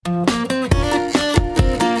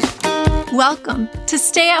Welcome to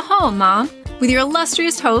Stay at Home, Mom, with your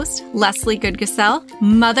illustrious host, Leslie Goodgesell,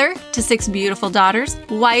 mother to 6 beautiful daughters,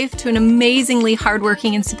 wife to an amazingly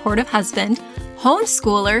hardworking and supportive husband,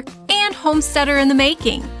 homeschooler, and homesteader in the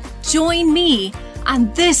making. Join me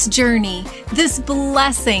on this journey, this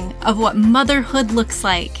blessing of what motherhood looks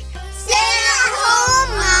like. Stay at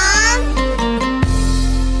home, Mom!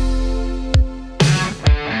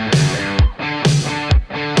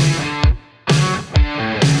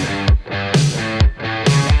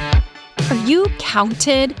 Are you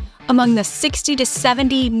counted among the 60 to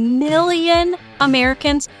 70 million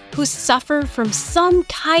Americans who suffer from some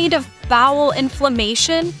kind of bowel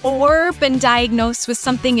inflammation or been diagnosed with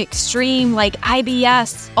something extreme like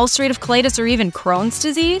IBS, ulcerative colitis, or even Crohn's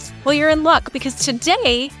disease? Well, you're in luck because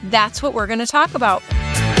today, that's what we're going to talk about.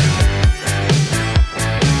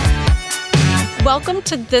 Welcome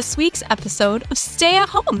to this week's episode of Stay at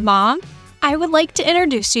Home, Mom. I would like to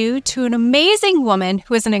introduce you to an amazing woman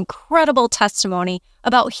who has an incredible testimony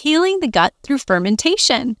about healing the gut through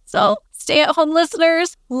fermentation. So, stay-at-home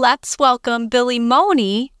listeners, let's welcome Billy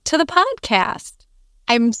Money to the podcast.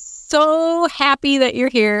 I'm so happy that you're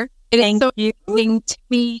here. It is so exciting to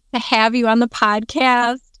me to have you on the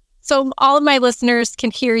podcast so all of my listeners can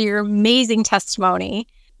hear your amazing testimony.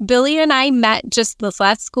 Billy and I met just this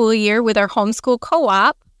last school year with our homeschool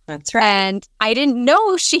co-op. That's right. And I didn't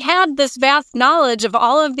know she had this vast knowledge of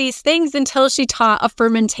all of these things until she taught a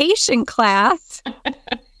fermentation class,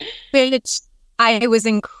 which I was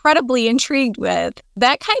incredibly intrigued with.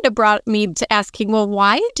 That kind of brought me to asking, well,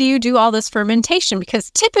 why do you do all this fermentation?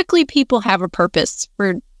 Because typically people have a purpose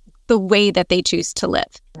for the way that they choose to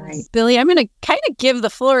live. Right. Billy, I'm going to kind of give the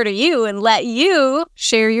floor to you and let you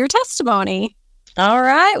share your testimony. All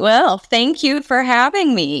right. Well, thank you for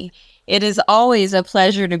having me. It is always a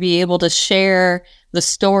pleasure to be able to share the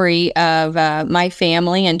story of my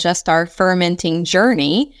family and just our fermenting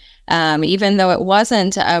journey. Even though it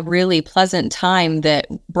wasn't a really pleasant time that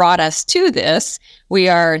brought us to this, we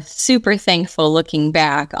are super thankful looking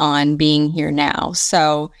back on being here now.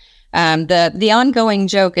 So the ongoing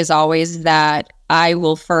joke is always that I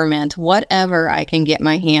will ferment whatever I can get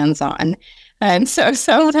my hands on. And so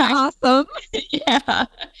Awesome. Yeah.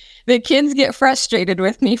 The kids get frustrated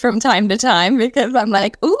with me from time to time because I'm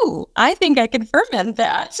like, ooh, I think I can ferment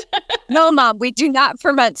that. No, Mom, we do not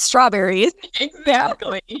ferment strawberries.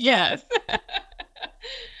 Exactly. Yes.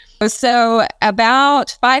 So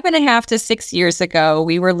about 5.5 to 6 years ago,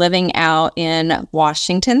 we were living out in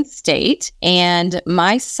Washington State, and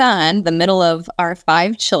my son, the middle of our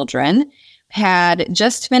 5 children, had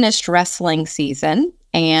just finished wrestling season,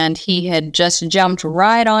 and he had just jumped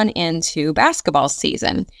right on into basketball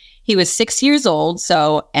season. He was 6 years old,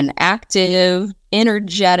 so an active,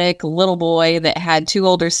 energetic little boy that had 2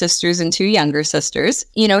 older sisters and 2 younger sisters.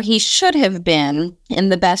 You know, he should have been in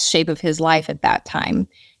the best shape of his life at that time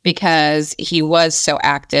because he was so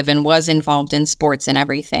active and was involved in sports and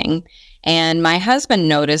everything. And my husband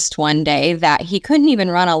noticed one day that he couldn't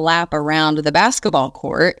even run a lap around the basketball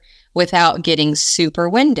court without getting super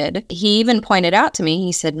winded. He even pointed out to me,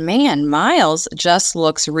 he said, "Man, Miles just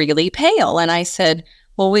looks really pale." And I said,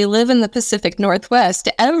 "Well, we live in the Pacific Northwest.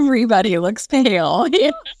 Everybody looks pale."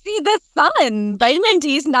 See, the sun. Vitamin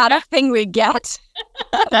D is not a thing we get.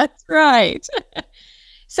 That's right.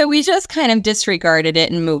 So we just kind of disregarded it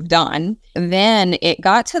and moved on. Then it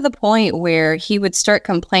got to the point where he would start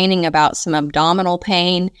complaining about some abdominal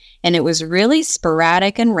pain, and it was really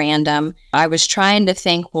sporadic and random. I was trying to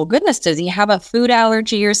think, well, goodness, does he have a food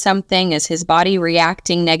allergy or something? Is his body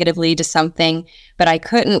reacting negatively to something? But I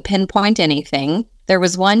couldn't pinpoint anything. There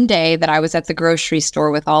was one day that I was at the grocery store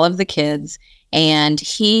with all of the kids, and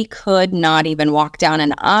he could not even walk down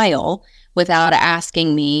an aisle without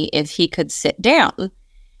asking me if he could sit down.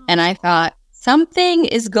 And I thought, something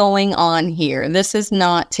is going on here. This is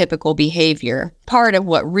not typical behavior. Part of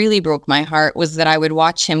what really broke my heart was that I would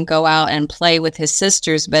watch him go out and play with his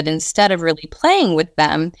sisters, but instead of really playing with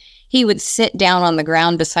them, he would sit down on the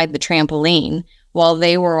ground beside the trampoline while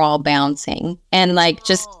they were all bouncing. And like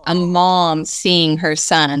just a mom seeing her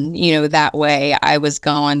son, you know, that way, I was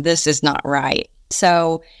going, this is not right.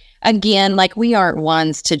 So again, like we aren't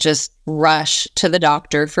ones to just rush to the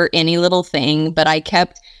doctor for any little thing, but I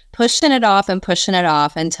kept pushing it off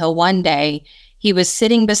until one day he was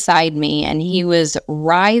sitting beside me and he was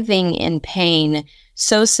writhing in pain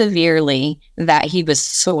so severely that he was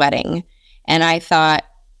sweating. And I thought,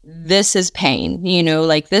 this is pain, you know,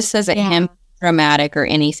 like this isn't him dramatic or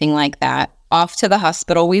anything like that. Off to the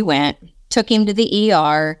hospital we went, took him to the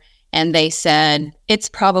ER, and they said, it's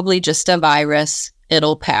probably just a virus.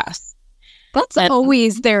 It'll pass. That's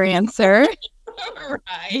always their answer.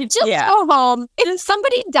 Right. Just go home. If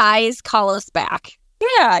somebody dies, call us back.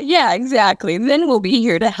 Yeah, exactly. Then we'll be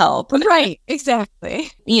here to help. Right,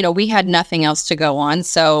 exactly. We had nothing else to go on.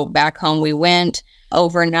 So back home we went.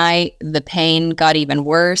 Overnight, the pain got even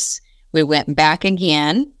worse. We went back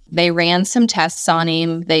again. They ran some tests on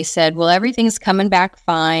him. They said, well, everything's coming back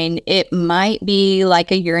fine. It might be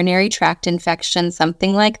like a urinary tract infection,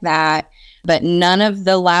 something like that. But none of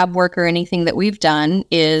the lab work or anything that we've done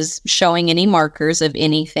is showing any markers of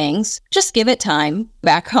anything. Just give it time.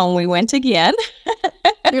 Back home we went again.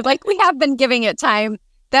 You're like, we have been giving it time.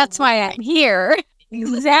 That's why I'm here.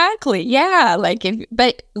 Exactly. Yeah.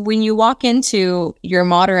 But when you walk into your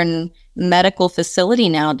modern medical facility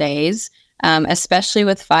nowadays, especially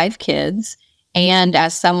with 5 kids, and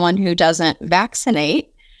as someone who doesn't vaccinate,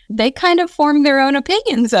 they kind of form their own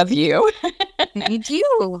opinions of you. They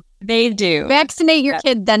do. They do. Vaccinate your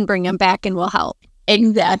kid, then bring them back and we'll help.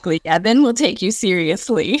 Exactly. Yeah. Then we'll take you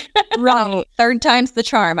seriously. Right. Third time's the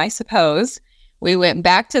charm, I suppose. We went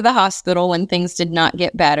back to the hospital when things did not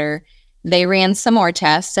get better. They ran some more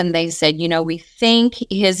tests and they said, we think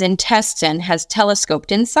his intestine has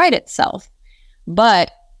telescoped inside itself,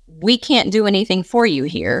 but we can't do anything for you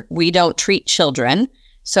here. We don't treat children.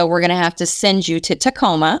 So we're going to have to send you to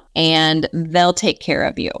Tacoma and they'll take care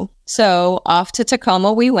of you. So off to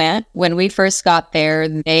Tacoma we went. When we first got there,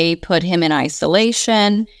 they put him in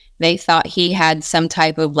isolation. They thought he had some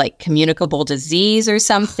type of communicable disease or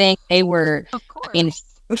something. They were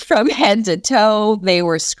from head to toe. They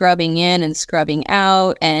were scrubbing in and scrubbing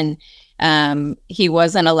out. And he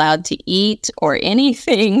wasn't allowed to eat or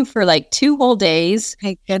anything for 2 whole days.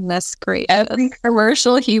 My goodness gracious. Every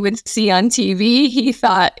commercial he would see on TV, he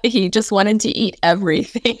thought he just wanted to eat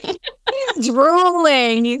everything. He's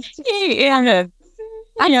drooling. Yeah.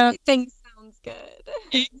 Everything sounds good.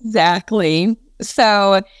 Exactly.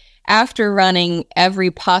 So after running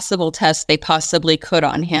every possible test they possibly could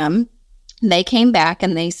on him, they came back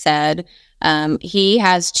and they said, he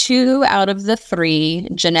has 2 out of the 3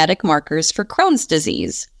 genetic markers for Crohn's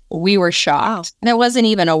disease. We were shocked. Wow. That wasn't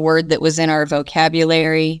even a word that was in our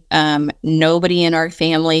vocabulary. Nobody in our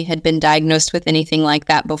family had been diagnosed with anything like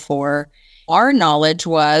that before. Our knowledge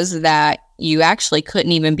was that you actually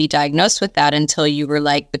couldn't even be diagnosed with that until you were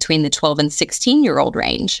between the 12 and 16-year-old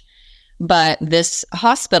range. But this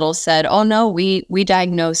hospital said, oh no, we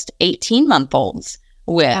diagnosed 18-month-olds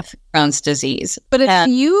with Crohn's disease. But it's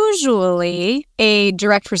usually a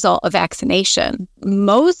direct result of vaccination.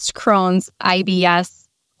 Most Crohn's, IBS,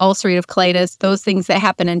 ulcerative colitis, those things that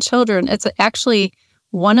happen in children, it's actually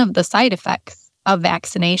one of the side effects of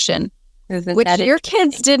vaccination, which your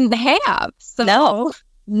kids didn't have. So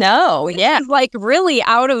No, yeah. It's really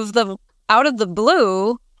out of the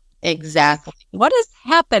blue. Exactly. What is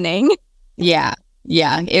happening? Yeah,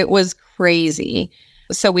 it was crazy.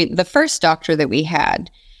 So the first doctor that we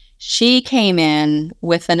had, she came in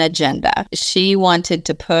with an agenda. She wanted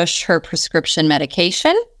to push her prescription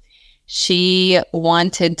medication. She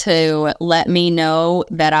wanted to let me know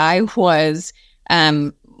that I was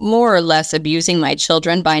more or less abusing my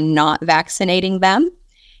children by not vaccinating them.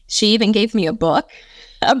 She even gave me a book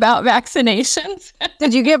about vaccinations.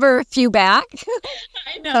 Did you give her a few back?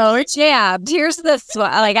 I know. Jabbed. Here's this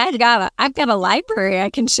one. I've got a library I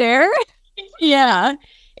can share. Yeah.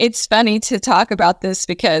 It's funny to talk about this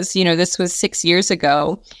because, this was 6 years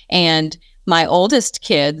ago and my oldest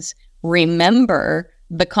kids remember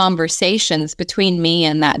the conversations between me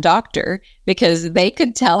and that doctor because they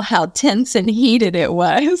could tell how tense and heated it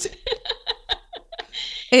was.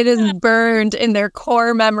 It is burned in their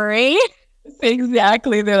core memory.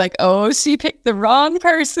 Exactly. They're like, oh, she picked the wrong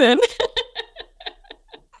person.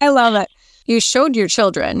 I love it. You showed your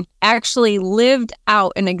children, actually lived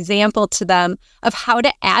out an example to them of how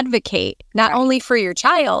to advocate, not only for your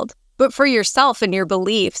child, but for yourself and your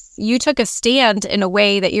beliefs. You took a stand in a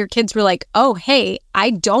way that your kids were like, oh, hey, I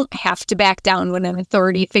don't have to back down when an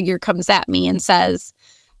authority figure comes at me and says,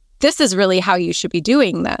 this is really how you should be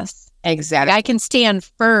doing this. Exactly. I can stand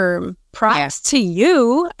firm. Props to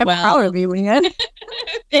you. I'm proud of you, man.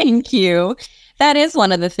 Thank you. That is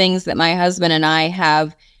one of the things that my husband and I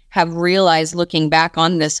have realized looking back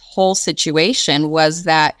on this whole situation was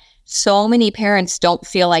that so many parents don't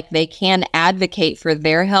feel like they can advocate for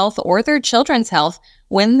their health or their children's health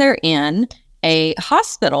when they're in a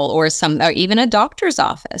hospital or even a doctor's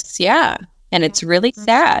office. Yeah. And it's really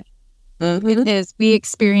sad. Mm-hmm. It is. We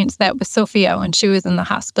experienced that with Sophia when she was in the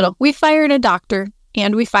hospital. We fired a doctor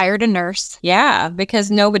and we fired a nurse. Yeah,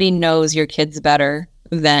 because nobody knows your kids better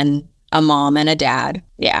than a mom and a dad.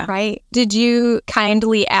 Yeah. Right. Did you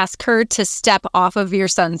kindly ask her to step off of your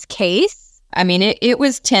son's case? I mean, it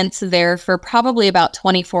was tense there for probably about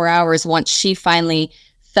 24 hours once she finally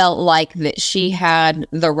felt like that she had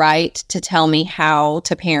the right to tell me how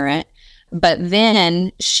to parent. But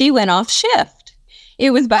then she went off shift.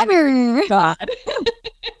 It was by God.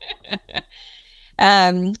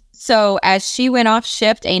 So as she went off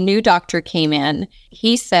shift, a new doctor came in.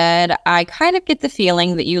 He said, I kind of get the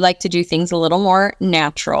feeling that you like to do things a little more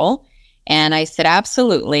natural. And I said,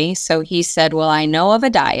 absolutely. So he said, well, I know of a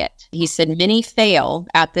diet. He said, many fail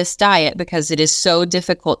at this diet because it is so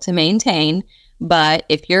difficult to maintain. But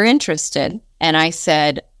if you're interested, and I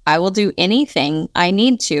said, I will do anything I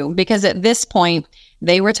need to, because at this point,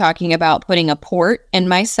 they were talking about putting a port in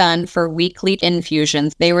my son for weekly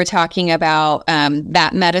infusions. They were talking about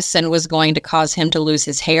that medicine was going to cause him to lose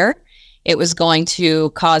his hair. It was going to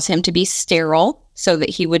cause him to be sterile so that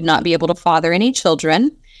he would not be able to father any children.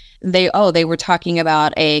 They were talking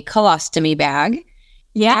about a colostomy bag.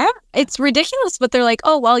 Yeah, it's ridiculous, but they're like,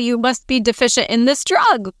 oh, well, you must be deficient in this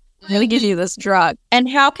drug. I'm going to give you this drug. And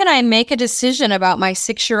how can I make a decision about my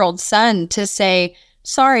 6-year-old son to say,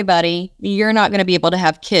 sorry, buddy, you're not going to be able to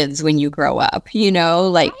have kids when you grow up,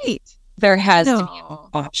 Right. There has to be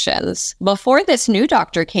options. Before this new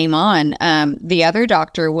doctor came on, the other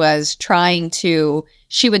doctor was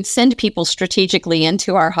she would send people strategically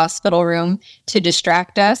into our hospital room to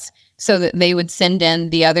distract us so that they would send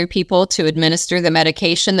in the other people to administer the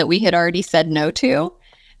medication that we had already said no to.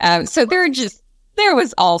 So there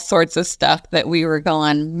was all sorts of stuff that we were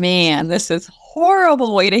going, man, this is a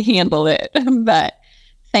horrible way to handle it. But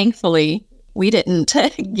thankfully, we didn't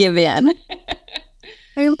give in.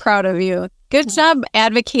 I'm proud of you. Good job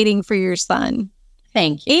advocating for your son.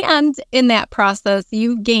 Thank you. And in that process,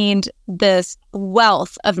 you gained this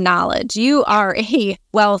wealth of knowledge. You are a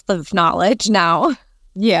wealth of knowledge now.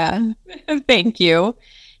 Yeah. Thank you.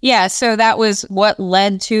 Yeah. So that was what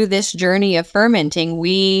led to this journey of fermenting.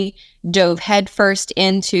 We dove headfirst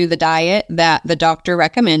into the diet that the doctor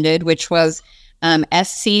recommended, which was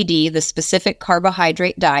SCD, the specific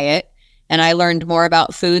carbohydrate diet. And I learned more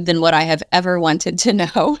about food than what I have ever wanted to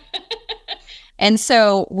know. And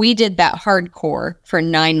so we did that hardcore for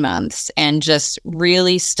 9 months and just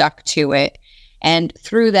really stuck to it. And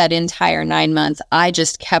through that entire 9 months, I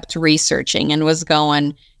just kept researching and was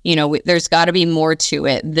going, there's got to be more to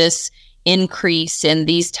it. This increase in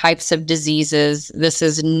these types of diseases, this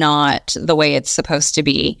is not the way it's supposed to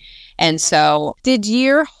be. And so... Did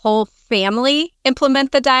your whole family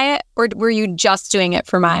implement the diet, or were you just doing it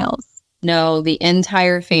for Miles? No, the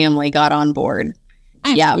entire family got on board.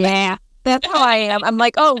 Yeah. Yeah. That's how I am. I'm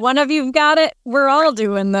like, oh, one of you've got it. We're all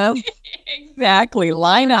doing this. Exactly.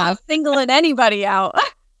 Line up. Singling anybody out.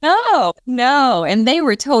 No. And they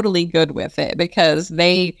were totally good with it because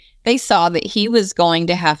they saw that he was going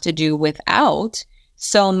to have to do without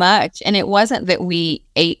so much. And it wasn't that we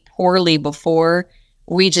ate poorly before.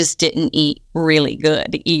 We just didn't eat really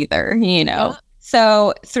good either, Yeah.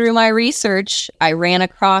 So through my research, I ran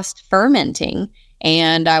across fermenting.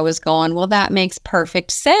 And I was going, well, that makes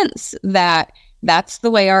perfect sense. That's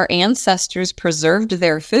the way our ancestors preserved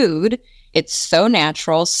their food. It's so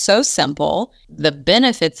natural, so simple. The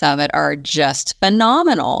benefits of it are just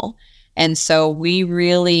phenomenal. And so we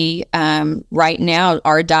really, right now,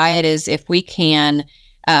 our diet is if we can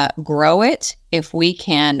grow it, if we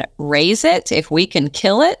can raise it, if we can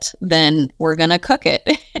kill it, then we're going to cook it.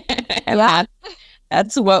 And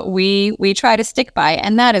that's what we try to stick by.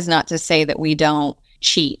 And that is not to say that we don't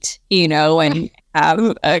cheat, and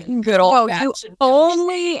have a good old fashioned. You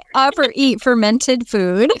only ever eat fermented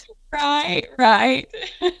food. Right. I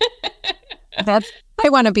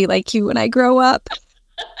want to be like you when I grow up.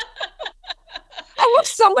 I have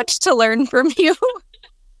so much to learn from you.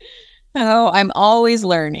 Oh, I'm always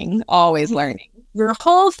learning. Your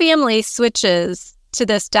whole family switches to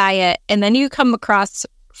this diet, and then you come across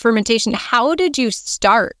fermentation. How did you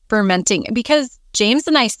start fermenting? Because James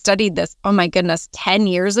and I studied this, 10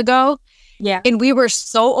 years ago. Yeah. And we were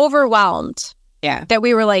so overwhelmed that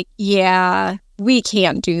we were like, yeah, we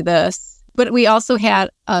can't do this. But we also had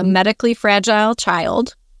a medically fragile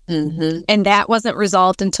child. Mm-hmm. And that wasn't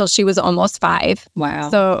resolved until she was almost 5. Wow.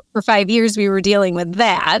 So for 5 years, we were dealing with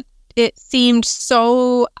that. It seemed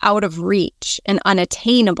so out of reach and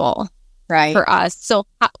unattainable for us. So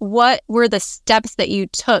what were the steps that you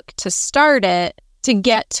took to start it to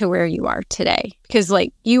get to where you are today? Because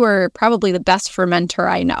you are probably the best fermenter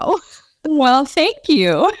I know. Well, thank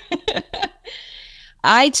you.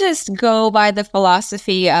 I just go by the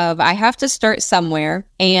philosophy of I have to start somewhere.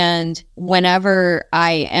 And whenever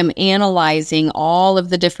I am analyzing all of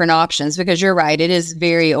the different options, because you're right, it is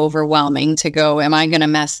very overwhelming to go, am I going to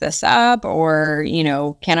mess this up? Or,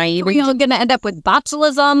 can I Are even... we all going to end up with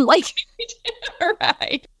botulism? Like,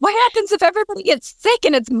 Right. what happens if everybody gets sick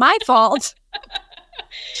and it's my fault?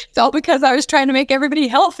 It's all because I was trying to make everybody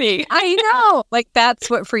healthy. I know. Like, that's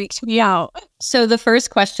what freaks me out. So the first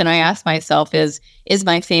question I ask myself is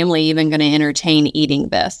my family even going to entertain eating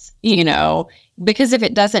this? Because if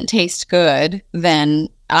it doesn't taste good, then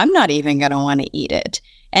I'm not even going to want to eat it.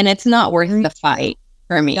 And it's not worth the fight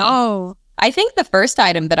for me. No. I think the first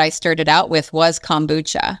item that I started out with was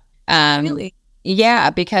kombucha. Really? Yeah,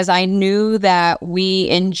 because I knew that we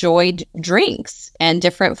enjoyed drinks and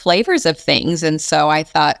different flavors of things. And so I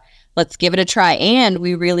thought, let's give it a try. And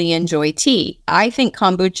we really enjoy tea. I think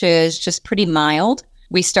kombucha is just pretty mild.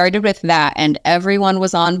 We started with that and everyone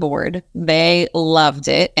was on board. They loved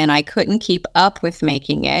it and I couldn't keep up with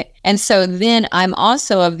making it. And so then I'm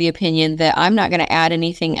also of the opinion that I'm not going to add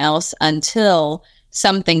anything else until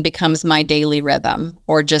something becomes my daily rhythm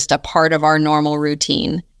or just a part of our normal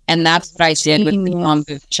routine. And that's what I did with the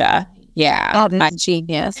kombucha. Yeah. Oh, that's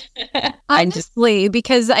genius. Honestly,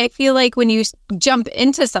 because I feel like when you jump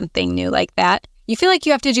into something new like that, you feel like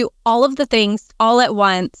you have to do all of the things all at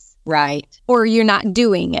once. Right. Or you're not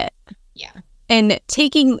doing it. Yeah. And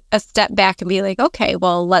taking a step back and be like, okay,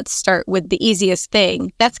 well, let's start with the easiest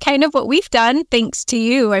thing. That's kind of what we've done, thanks to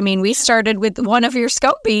you. I mean, we started with one of your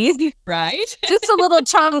SCOBYs. Right. Just a little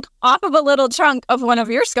chunk off of a little chunk of one of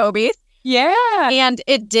your SCOBYs. Yeah. And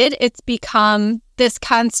it's become this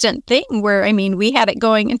constant thing where, I mean, we had it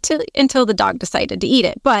going until the dog decided to eat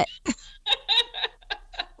it. But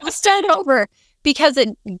we'll start over because it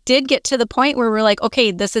did get to the point where we're like,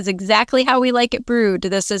 okay, this is exactly how we like it brewed.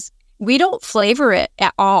 We don't flavor it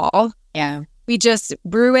at all. Yeah. We just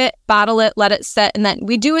brew it, bottle it, let it set. And then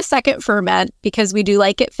we do a second ferment because we do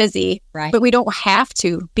like it fizzy. Right. But we don't have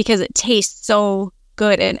to because it tastes so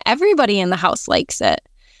good. And everybody in the house likes it.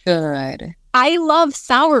 Good. I love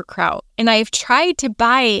sauerkraut, and I've tried to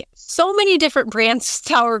buy so many different brands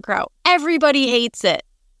of sauerkraut. Everybody hates it.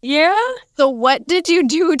 Yeah. So what did you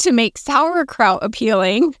do to make sauerkraut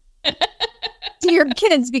appealing to your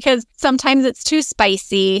kids? Because sometimes it's too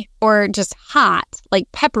spicy or just hot,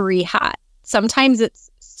 like peppery hot. Sometimes it's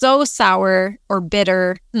so sour or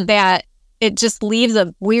bitter that it just leaves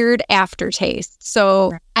a weird aftertaste.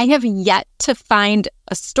 So I have yet to find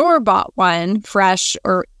a store-bought one, fresh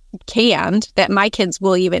or canned, that my kids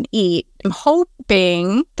will even eat. I'm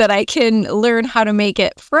hoping that I can learn how to make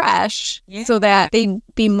it fresh so that they'd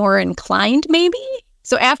be more inclined, maybe.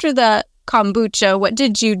 So after the kombucha, what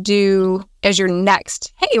did you do as your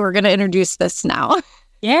next, hey, we're going to introduce this now?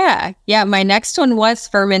 Yeah. My next one was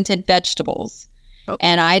fermented vegetables. Okay.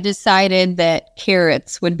 And I decided that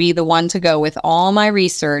carrots would be the one to go with all my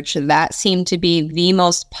research. That seemed to be the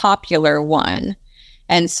most popular one.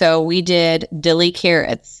 And so we did dilly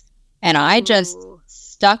carrots. And I just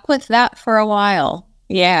stuck with that for a while.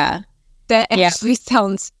 Yeah. That actually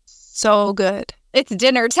sounds so good. It's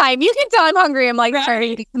dinner time. You can tell I'm hungry. I'm like,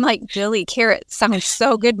 sorry. I'm like, dilly carrots sounds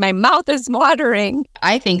so good. My mouth is watering.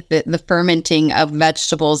 I think that the fermenting of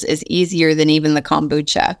vegetables is easier than even the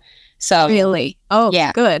kombucha. So really? Oh,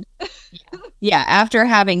 yeah. Good. Yeah. After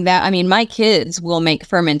having that, I mean, my kids will make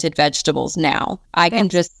fermented vegetables now. I can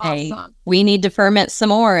just say, we need to ferment some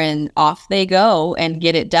more, and off they go and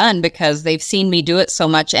get it done because they've seen me do it so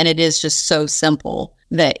much, and it is just so simple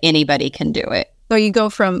that anybody can do it. So you go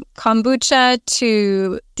from kombucha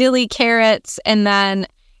to dilly carrots, and then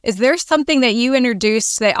is there something that you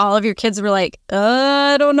introduced that all of your kids were like,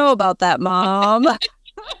 I don't know about that, Mom?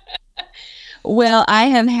 Well, I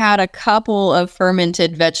have had a couple of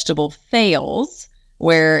fermented vegetable fails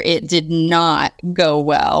where it did not go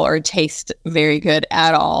well or taste very good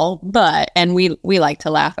at all. And we like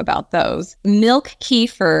to laugh about those. Milk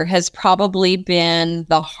kefir has probably been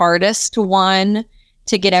the hardest one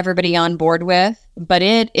to get everybody on board with, but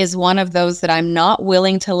it is one of those that I'm not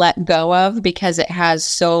willing to let go of because it has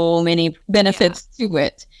so many benefits to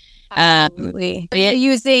it. Absolutely. Are you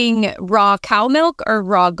using raw cow milk or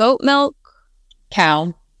raw goat milk?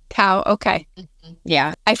 Cow. Okay.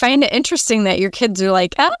 Yeah. I find it interesting that your kids are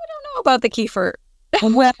like, I don't know about the kefir.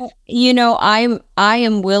 Well, I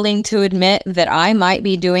am willing to admit that I might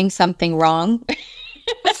be doing something wrong.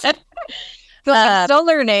 I'm still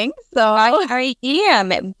learning. So I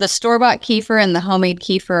am. The store-bought kefir and the homemade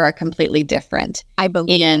kefir are completely different, I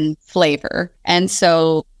believe, in flavor. And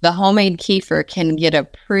so the homemade kefir can get a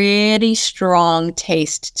pretty strong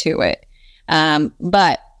taste to it.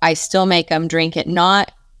 But I still make them drink it,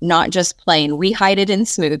 not just plain. We hide it in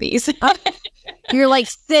smoothies. You're like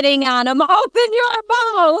sitting on them, open your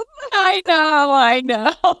mouth. I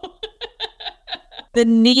know. The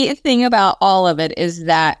neat thing about all of it is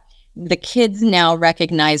that the kids now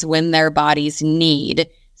recognize when their bodies need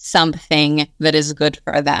something that is good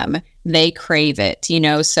for them. They crave it,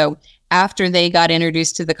 So after they got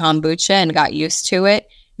introduced to the kombucha and got used to it,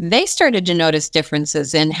 they started to notice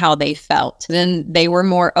differences in how they felt. Then they were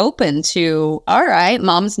more open to, all right,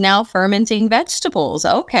 mom's now fermenting vegetables.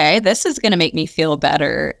 Okay, this is going to make me feel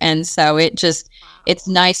better. And so it's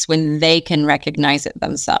nice when they can recognize it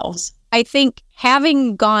themselves. I think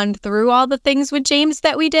having gone through all the things with James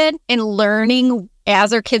that we did and learning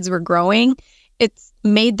as our kids were growing, it's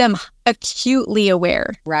made them acutely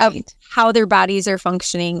aware of how their bodies are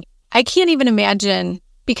functioning. I can't even imagine,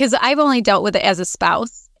 because I've only dealt with it as a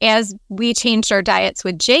spouse. As we changed our diets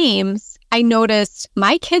with James, I noticed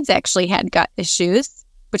my kids actually had gut issues,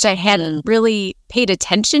 which I hadn't really paid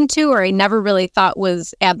attention to, or I never really thought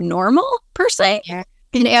was abnormal per se. Yeah.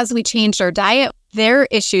 And as we changed our diet, their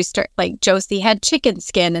issues start, like Josie had chicken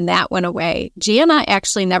skin and that went away. Gianna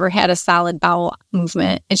actually never had a solid bowel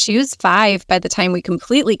movement, and she was 5 by the time we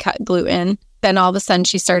completely cut gluten. Then all of a sudden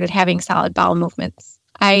she started having solid bowel movements.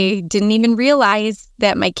 I didn't even realize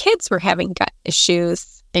that my kids were having gut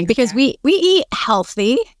issues. Exactly. Because we eat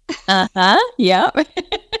healthy. Yep.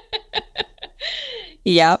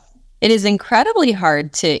 Yep. It is incredibly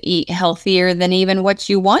hard to eat healthier than even what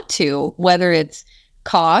you want to, whether it's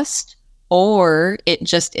cost or it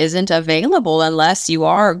just isn't available unless you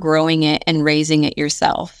are growing it and raising it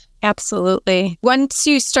yourself. Absolutely. Once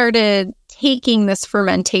you started taking this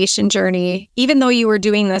fermentation journey, even though you were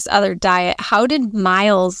doing this other diet, how did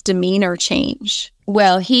Miles' demeanor change?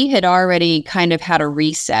 Well, he had already kind of had a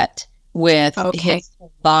reset with his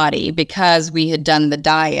body because we had done the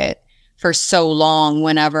diet for so long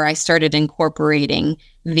whenever I started incorporating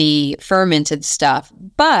the fermented stuff.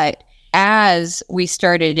 But as we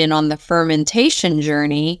started in on the fermentation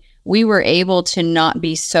journey, we were able to not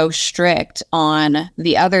be so strict on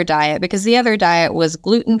the other diet because the other diet was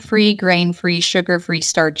gluten-free, grain-free, sugar-free,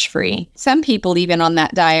 starch-free. Some people even on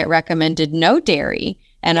that diet recommended no dairy.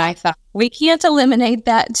 And I thought, we can't eliminate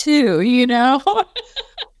that too,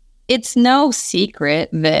 It's no secret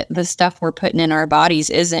that the stuff we're putting in our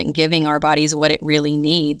bodies isn't giving our bodies what it really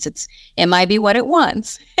needs. It might be what it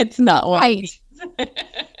wants. It's not what it needs.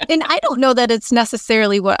 And I don't know that it's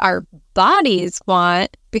necessarily what our bodies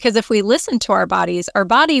want, because if we listen to our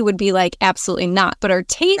body would be like, absolutely not. But our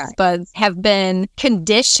taste buds have been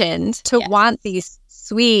conditioned to want these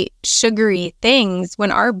sweet, sugary things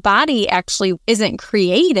when our body actually isn't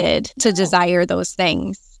created to desire those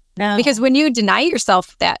things. No. Because when you deny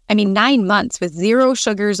yourself that, 9 months with 0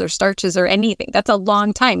 sugars or starches or anything, that's a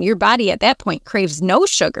long time. Your body at that point craves no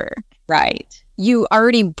sugar. Right. You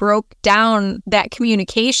already broke down that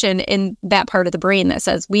communication in that part of the brain that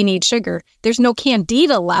says we need sugar. There's no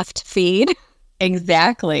candida left to feed.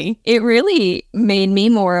 Exactly. It really made me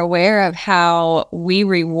more aware of how we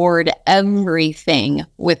reward everything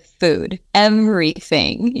with food.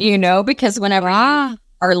 Everything, because whenever you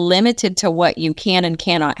are limited to what you can and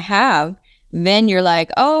cannot have, then you're like,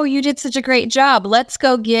 oh, you did such a great job. Let's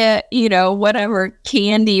go get, whatever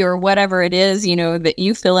candy or whatever it is, that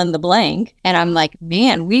you fill in the blank. And I'm like,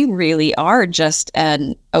 man, we really are just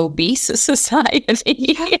an obese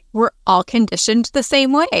society. We're all conditioned the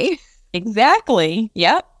same way. Exactly.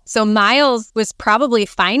 Yep. So Miles was probably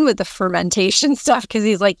fine with the fermentation stuff because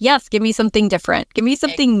he's like, yes, give me something different. Give me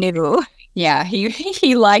something new. Yeah,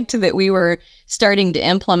 he liked that we were starting to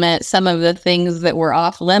implement some of the things that were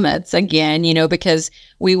off limits again, because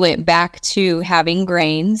we went back to having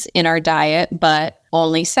grains in our diet, but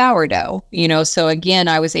only sourdough, So again,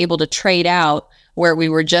 I was able to trade out where we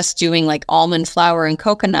were just doing like almond flour and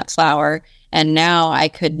coconut flour. And now I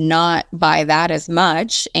could not buy that as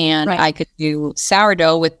much. And I could do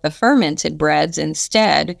sourdough with the fermented breads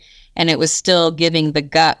instead. And it was still giving the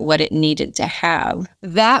gut what it needed to have.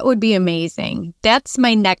 That would be amazing. That's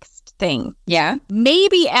my next thing. Yeah.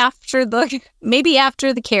 Maybe after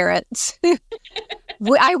the carrots.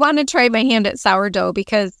 I want to try my hand at sourdough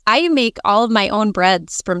because I make all of my own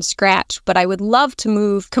breads from scratch, but I would love to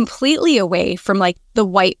move completely away from like the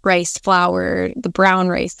white rice flour, the brown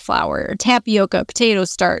rice flour, tapioca, potato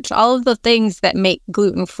starch, all of the things that make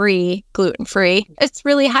gluten-free. It's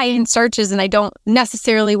really high in starches, and I don't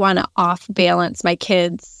necessarily want to off-balance my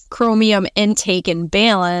kids' chromium intake and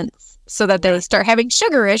balance so that they start having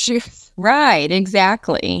sugar issues. Right,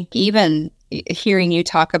 exactly. Even hearing you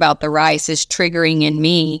talk about the rice is triggering in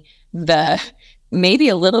me the maybe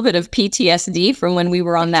a little bit of PTSD from when we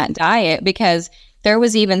were on that diet, because there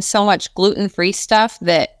was even so much gluten-free stuff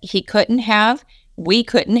that he couldn't have. We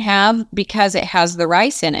couldn't have because it has the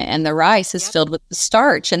rice in it, and the rice is filled with the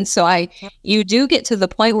starch. And so you do get to the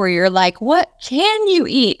point where you're like, what can you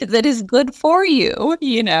eat that is good for you?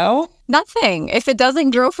 You know? Nothing. If it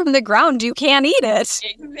doesn't grow from the ground, you can't eat it.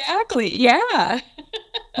 Exactly. Yeah.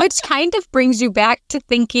 Which kind of brings you back to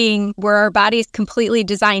thinking, were our bodies completely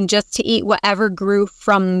designed just to eat whatever grew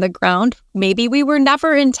from the ground? Maybe we were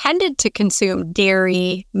never intended to consume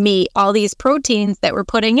dairy, meat, all these proteins that we're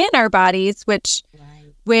putting in our bodies, which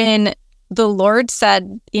when the Lord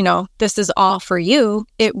said, this is all for you,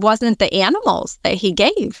 it wasn't the animals that he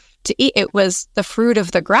gave to eat. It was the fruit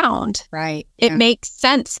of the ground. Right. It makes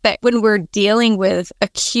sense that when we're dealing with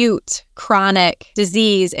acute chronic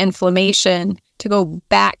disease, inflammation, to go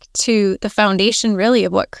back to the foundation really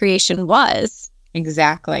of what creation was.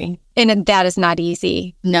 Exactly. And that is not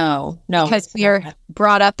easy. No. Because we are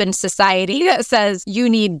brought up in society that says you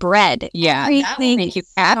need bread. Yeah. That will make you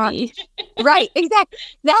happy. Right. Exactly.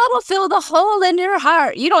 That'll fill the hole in your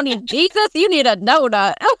heart. You don't need Jesus. You need a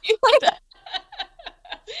donut.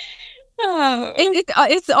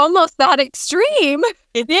 It's almost that extreme.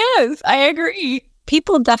 It is. I agree.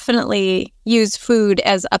 People definitely use food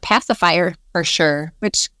as a pacifier. For sure.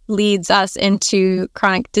 Which leads us into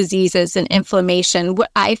chronic diseases and inflammation.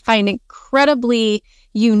 What I find incredibly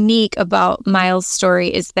unique about Miles'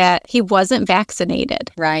 story is that he wasn't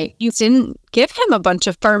vaccinated. Right. You didn't give him a bunch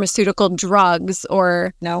of pharmaceutical drugs,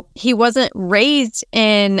 or he wasn't raised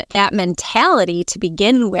in that mentality to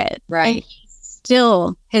begin with. Right.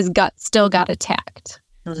 And his gut still got attacked.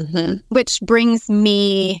 Mm-hmm. Which brings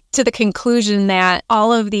me to the conclusion that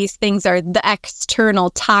all of these things are the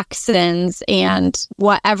external toxins and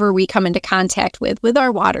whatever we come into contact with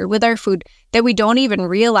our water, with our food, that we don't even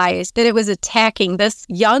realize that it was attacking this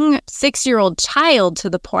young 6-year-old child to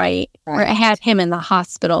the point where it had him in the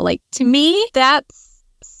hospital. Like, to me, that's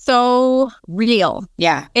so real.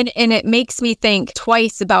 Yeah. And it makes me think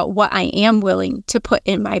twice about what I am willing to put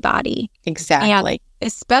in my body. Exactly. And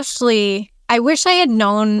especially, I wish I had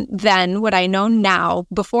known then what I know now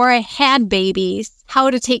before I had babies, how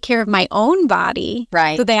to take care of my own body.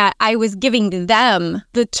 Right. So that I was giving them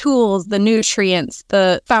the tools, the nutrients,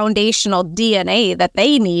 the foundational DNA that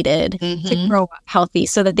they needed to grow up healthy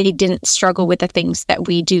so that they didn't struggle with the things that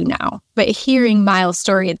we do now. But hearing Miles'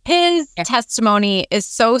 story, his testimony is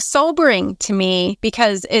so sobering to me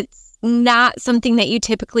because it's not something that you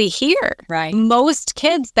typically hear. Right. Most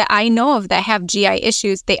kids that I know of that have GI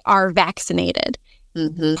issues, they are vaccinated.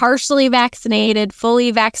 Partially vaccinated, fully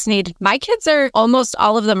vaccinated. My kids almost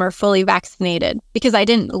all of them are fully vaccinated because I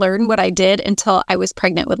didn't learn what I did until I was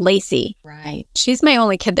pregnant with Lacey. Right. She's my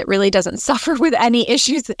only kid that really doesn't suffer with any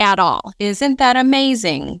issues at all. Isn't that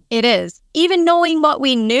amazing? It is. Even knowing what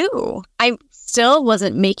we knew, I still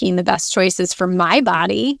wasn't making the best choices for my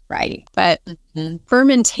body. Right. But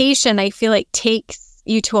fermentation, I feel like, takes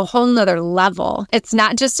you to a whole nother level. It's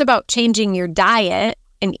not just about changing your diet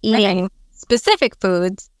and eating specific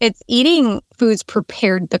foods. It's eating foods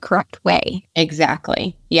prepared the correct way.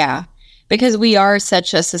 Exactly. Yeah. Because we are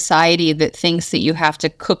such a society that thinks that you have to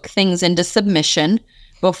cook things into submission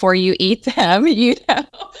before you eat them,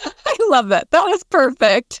 I love that. That was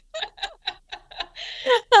perfect.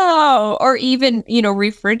 Or even,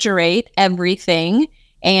 refrigerate everything.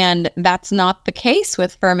 And that's not the case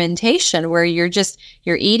with fermentation, where you're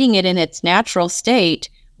eating it in its natural state,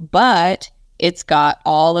 but it's got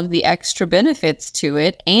all of the extra benefits to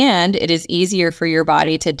it, and it is easier for your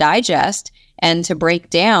body to digest and to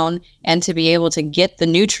break down and to be able to get the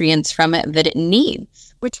nutrients from it that it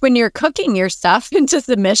needs. Which, when you're cooking your stuff into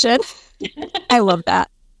submission, I love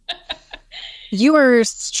that. You are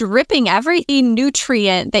stripping every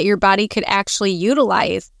nutrient that your body could actually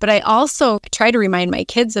utilize. But I also try to remind my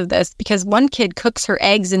kids of this because one kid cooks her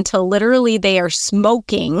eggs until literally they are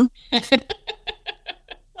smoking.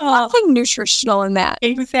 Nothing nutritional in that.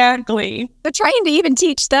 Exactly. But trying to even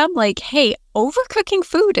teach them, like, hey, overcooking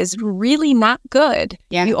food is really not good.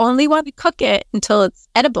 Yeah. You only want to cook it until it's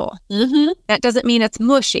edible. That doesn't mean it's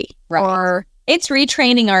mushy. Right. Or it's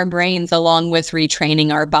retraining our brains along with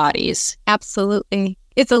retraining our bodies. Absolutely.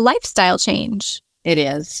 It's a lifestyle change. It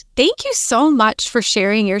is. Thank you so much for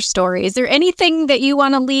sharing your story. Is there anything that you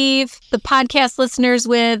want to leave the podcast listeners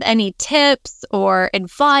with? Any tips or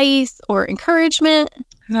advice or encouragement?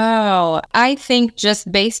 Oh, I think just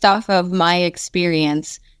based off of my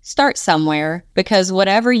experience, start somewhere, because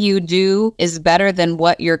whatever you do is better than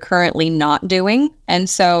what you're currently not doing. And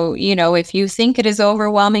so, if you think it is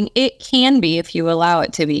overwhelming, it can be if you allow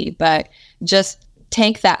it to be, but just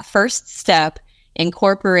take that first step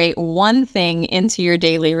incorporate one thing into your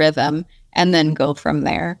daily rhythm and then go from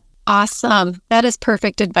there. Awesome. That is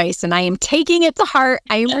perfect advice. And I am taking it to heart.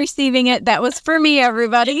 I am receiving it. That was for me,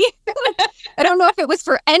 everybody. I don't know if it was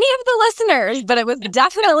for any of the listeners, but it was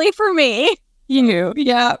definitely for me.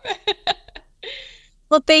 Yeah.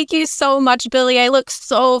 Well, thank you so much, Billy. I look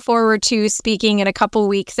so forward to speaking in a couple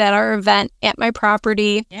weeks at our event at my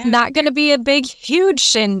property. Yeah. Not going to be a big, huge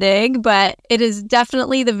shindig, but it is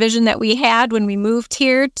definitely the vision that we had when we moved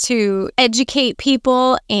here to educate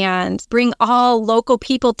people and bring all local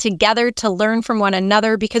people together to learn from one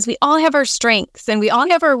another, because we all have our strengths and we all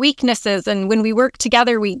have our weaknesses. And when we work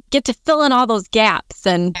together, we get to fill in all those gaps.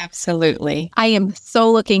 And Absolutely. I am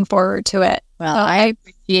so looking forward to it. Well, I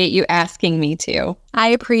appreciate you asking me to. I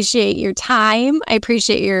appreciate your time. I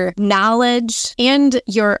appreciate your knowledge and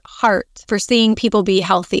your heart for seeing people be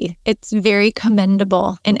healthy. It's very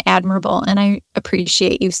commendable and admirable, and I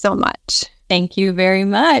appreciate you so much. Thank you very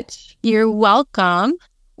much. You're welcome.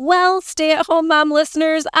 Well, stay-at-home mom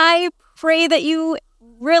listeners, I pray that you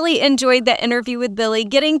really enjoyed that interview with Billy,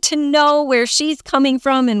 getting to know where she's coming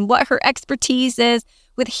from and what her expertise is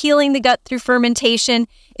with healing the gut through fermentation.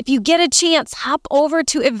 If you get a chance, hop over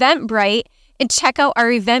to Eventbrite and check out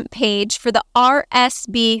our event page for the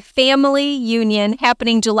RSB Family Union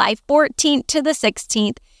happening July 14th to the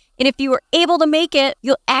 16th. And if you were able to make it,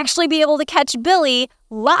 you'll actually be able to catch Billy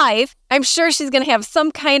live. I'm sure she's going to have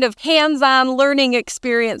some kind of hands-on learning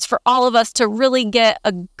experience for all of us to really get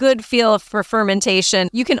a good feel for fermentation.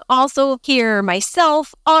 You can also hear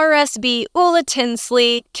myself, RSB, Ula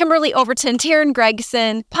Tinsley, Kimberly Overton, Taryn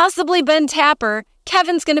Gregson, possibly Ben Tapper.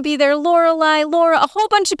 Kevin's going to be there, Lorelei, Laura, a whole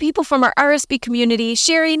bunch of people from our RSB community.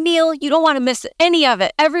 Sherry, Neil, you don't want to miss any of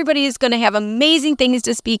it. Everybody is going to have amazing things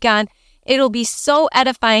to speak on. It'll be so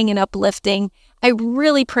edifying and uplifting. I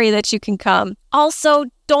really pray that you can come. Also,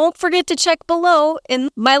 don't forget to check below in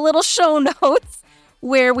my little show notes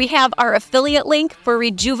where we have our affiliate link for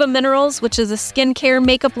Rejuva Minerals, which is a skincare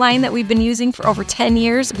makeup line that we've been using for over 10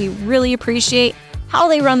 years. We really appreciate how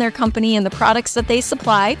they run their company and the products that they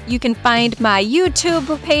supply. You can find my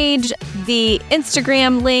YouTube page, the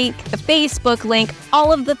Instagram link, the Facebook link,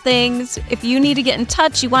 all of the things. If you need to get in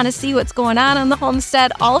touch, you want to see what's going on the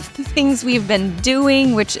homestead, all of the things we've been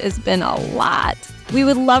doing, which has been a lot. We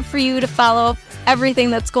would love for you to follow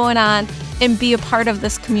everything that's going on and be a part of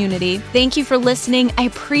this community. Thank you for listening. I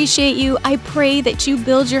appreciate you. I pray that you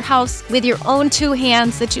build your house with your own two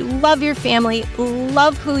hands, that you love your family,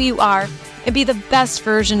 love who you are, and be the best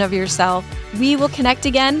version of yourself. We will connect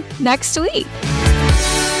again next week.